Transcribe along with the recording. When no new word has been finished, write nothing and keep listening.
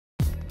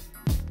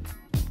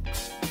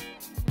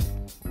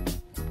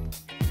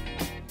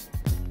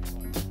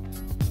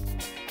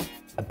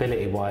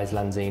Ability-wise,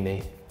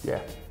 Lanzini. Yeah.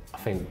 I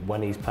think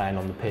when he's playing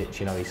on the pitch,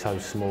 you know, he's so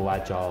small,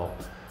 agile.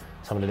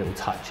 Some of the little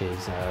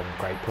touches,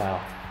 great player.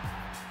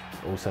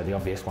 Also, the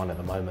obvious one at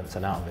the moment,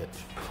 Snodgrass.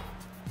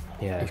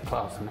 Yeah. He's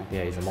class, isn't he?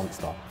 Yeah, he's a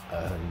monster.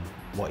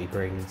 What he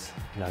brings,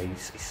 you know,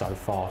 he's so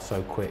fast,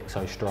 so quick,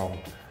 so strong.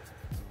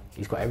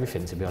 He's got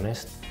everything, to be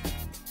honest.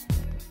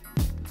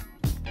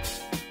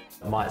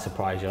 Might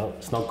surprise you,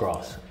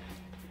 Snodgrass.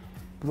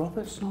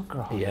 Robert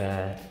Snodgrass?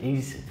 Yeah,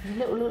 he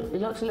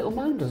likes a little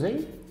moan, does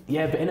he?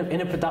 Yeah, but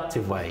in a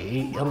productive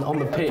way. On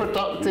the pitch. A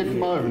productive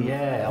moan?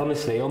 Yeah,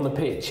 honestly, on the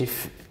pitch,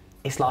 if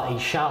it's like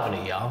he's shouting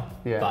at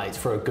you, but it's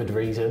for a good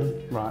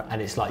reason. Right.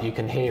 And it's like you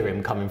can hear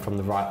him coming from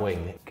the right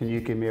wing. Can you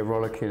give me a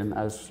rollicking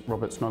as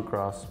Robert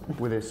Snodgrass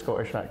with his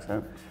Scottish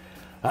accent?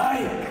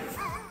 Hey!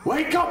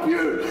 Wake up,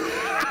 you!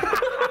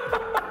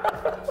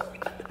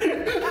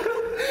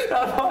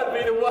 That might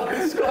be the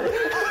worst Scottish.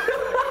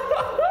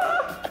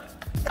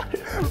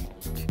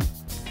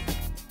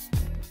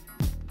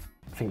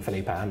 I think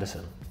Felipe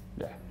Anderson.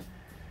 Yeah.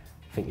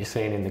 I think you're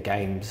seeing in the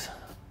games,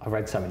 I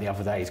read something the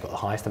other day, he's got the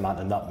highest amount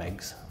of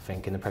nutmegs, I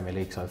think, in the Premier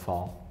League so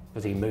far.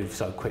 Because he moves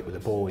so quick with the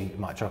ball, he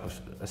might drop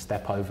a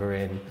step over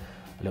in,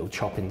 a little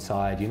chop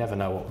inside. You never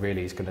know what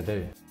really he's going to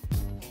do.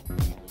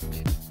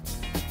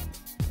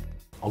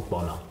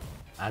 Ogbonna,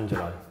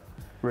 Angelo.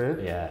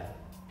 Really? Yeah.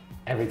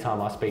 Every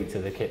time I speak to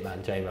the kit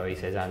man, J-Mo, he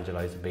says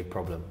Angelo's a big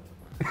problem.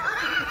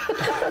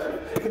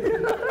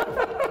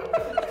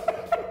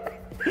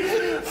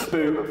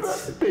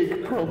 Boots.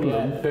 Big problem.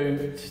 Yeah,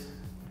 boots,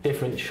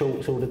 different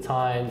shorts all the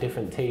time,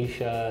 different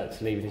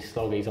t-shirts, leaving his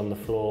sloggies on the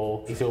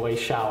floor. He's always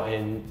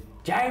shouting,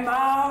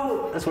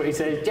 J-Mo! That's what he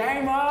says,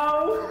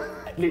 J-Mo!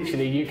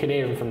 Literally, you can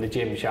hear him from the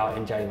gym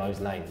shouting J-Mo's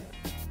name.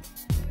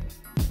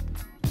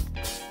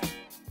 I'm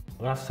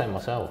gonna have to say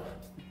myself.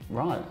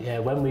 Right. Yeah,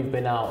 when we've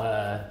been out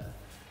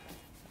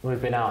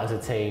as a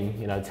team,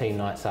 you know, team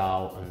nights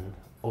out, and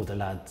all the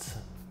lads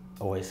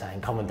always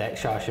saying, come on deck,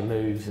 show us your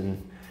moves,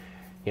 and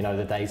you know,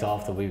 the days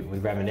after we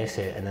reminisce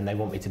it, and then they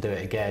want me to do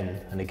it again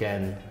and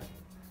again.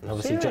 And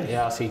obviously,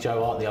 I see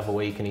Joe Hart the other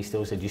week, and he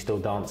still said, "You still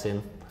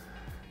dancing?"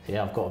 So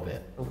yeah, I've got a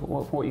bit.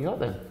 What you got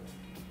then?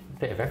 A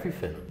bit of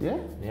everything. Yeah.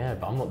 Yeah,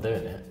 but I'm not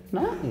doing it.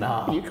 No.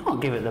 No. You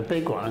can't give it the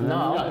big one.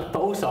 No,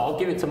 but also I'll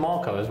give it to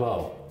Marco as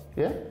well.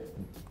 Yeah.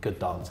 Good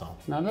dancer.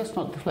 No, let's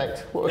not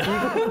deflect. What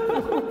have you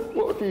got?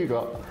 What have you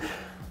got?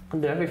 I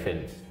can do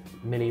everything.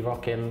 Mini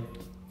rocking.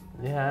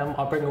 Yeah,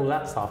 I bring all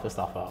that stuff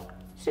up.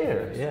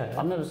 Serious? Yeah.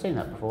 I've never seen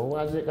that before.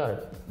 How does it go?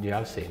 You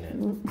have seen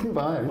it.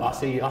 Bye. I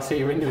see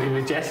you interviewing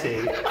with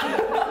Jesse.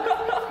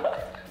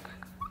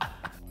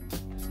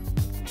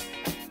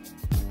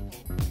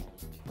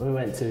 We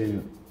went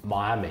to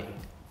Miami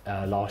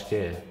last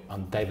year,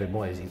 and David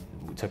Moyes he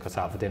took us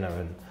out for dinner,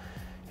 and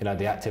you know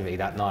the activity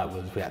that night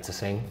was we had to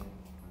sing.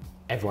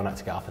 Everyone had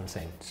to get up and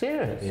sing.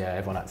 Serious? Yeah,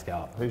 everyone had to get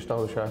up. Who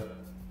stole the show?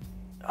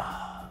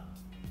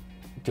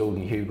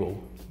 Jordan Hugel.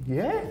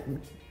 Yeah.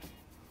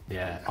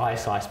 Yeah,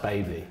 Ice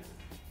Baby.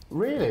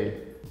 Really?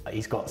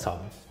 He's got some.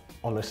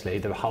 Honestly,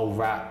 the whole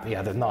rap, he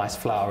had a nice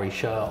flowery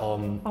shirt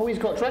on. Oh, he's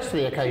got dressed for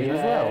the occasion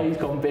as well. He's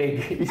gone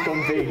big. He's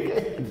gone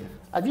big.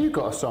 Have you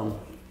got a song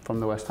from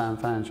the West Ham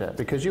fans yet?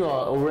 Because you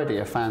are already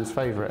a fan's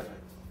favourite.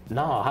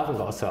 No, I haven't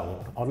got a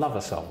song. I'd love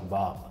a song,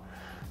 but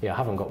yeah, I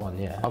haven't got one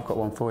yet. I've got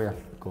one for you.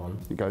 Go on.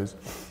 It goes,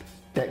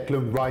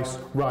 Declan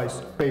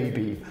Rice,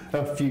 baby,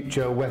 a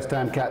future West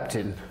Ham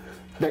captain.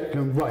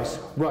 Declan Rice,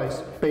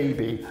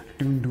 baby,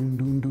 dun dun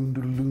dun dun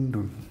dun dun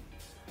dun.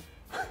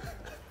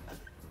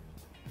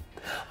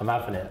 I'm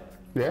having it.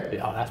 Yeah?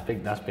 Yeah, oh, that's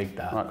big, that.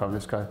 Right, come on,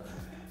 let's go.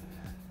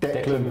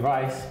 Declan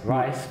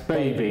Rice,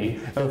 baby,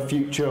 a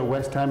future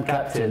West Ham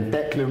captain.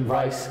 Declan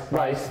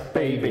Rice,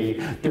 baby,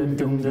 dun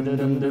dun dun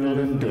dun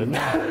dun dun dun.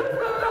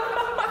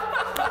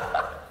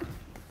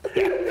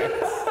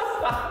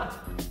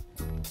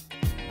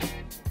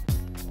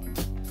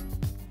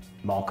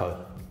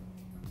 Marco.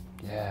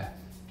 Yeah.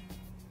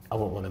 I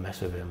wouldn't want to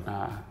mess with him.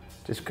 Nah,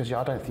 just because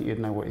I don't think you'd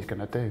know what he's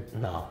going to do.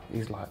 No.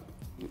 He's like...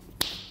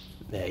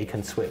 Yeah, he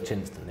can switch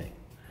instantly.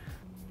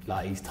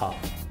 Like, he's tough.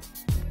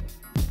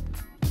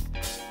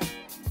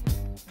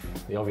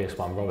 The obvious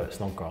one, Robert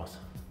Snodgrass.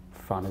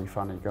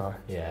 Funny guy.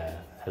 Yeah,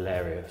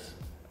 hilarious.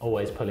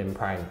 Always pulling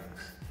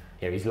pranks.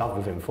 Yeah, he's loved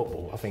within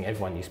football. I think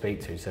everyone you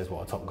speak to says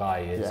what a top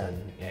guy he is,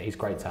 and yeah, he's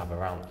great to have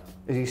around.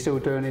 Is he still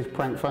doing his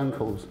prank phone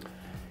calls?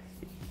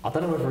 I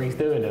don't know whether he's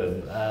doing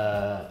them.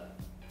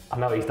 I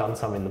know he's done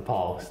some in the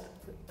past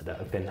that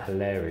have been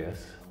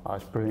hilarious. Oh,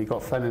 it's brilliant. He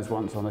got Fenners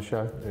once on the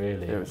show.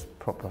 Really? It was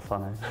proper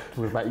funny. It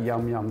was about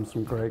yums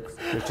from Greg's.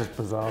 It was just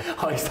bizarre.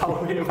 Oh, he's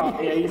told me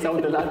about, yeah, he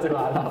told the lads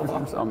about that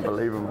one. It's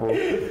unbelievable.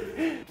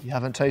 You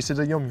haven't tasted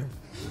a yum yum?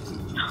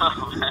 No,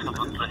 I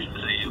haven't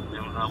tasted a yum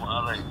yum. What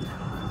are they?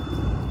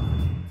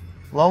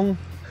 Long,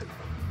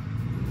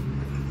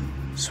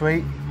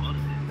 sweet,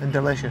 and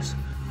delicious.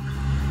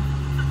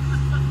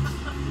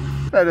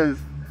 That is.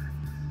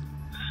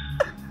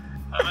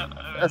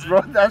 That's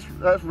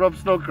Rob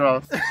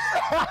Snodgrass.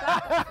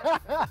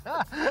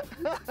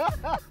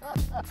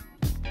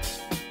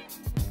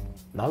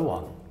 No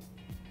one.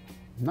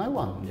 No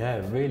one.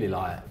 Yeah, really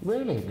like.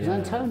 Really? Because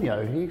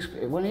Antonio,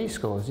 when he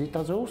scores, he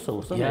does all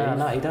sorts, doesn't he? Yeah, He's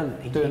no, he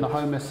don't. doing the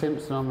Homer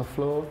Simpson on the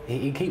floor.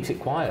 He keeps it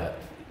quiet.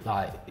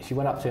 Like, she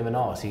went up to him and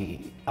asked, I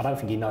don't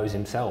think he knows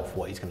himself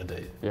what he's going to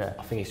do. Yeah.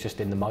 I think it's just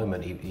in the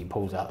moment he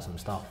pulls out some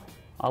stuff.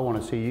 I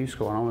want to see you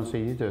score and I want to see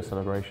you do a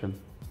celebration.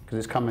 Because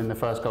it's coming, the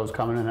first goal's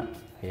coming, isn't it?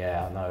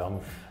 Yeah, I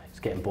know, it's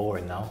getting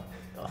boring now.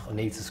 I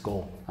need to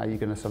score. How are you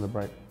going to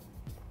celebrate?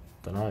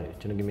 Don't know, do you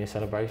want to give me a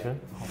celebration?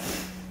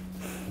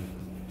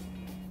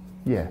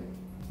 Yeah,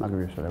 I'll give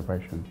you a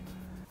celebration.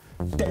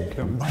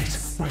 Declan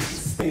Rice,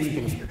 Rice,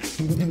 baby.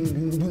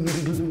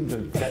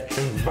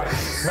 Declan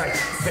Rice,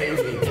 Rice,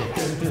 baby.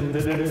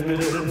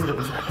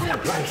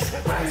 Rice,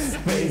 Rice,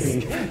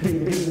 baby.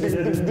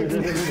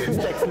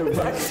 Declan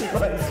Rice,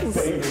 Rice,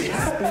 baby.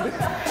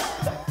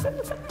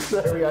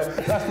 There we go.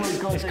 That's what it's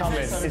got. It's coming,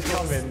 it's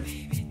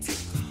coming.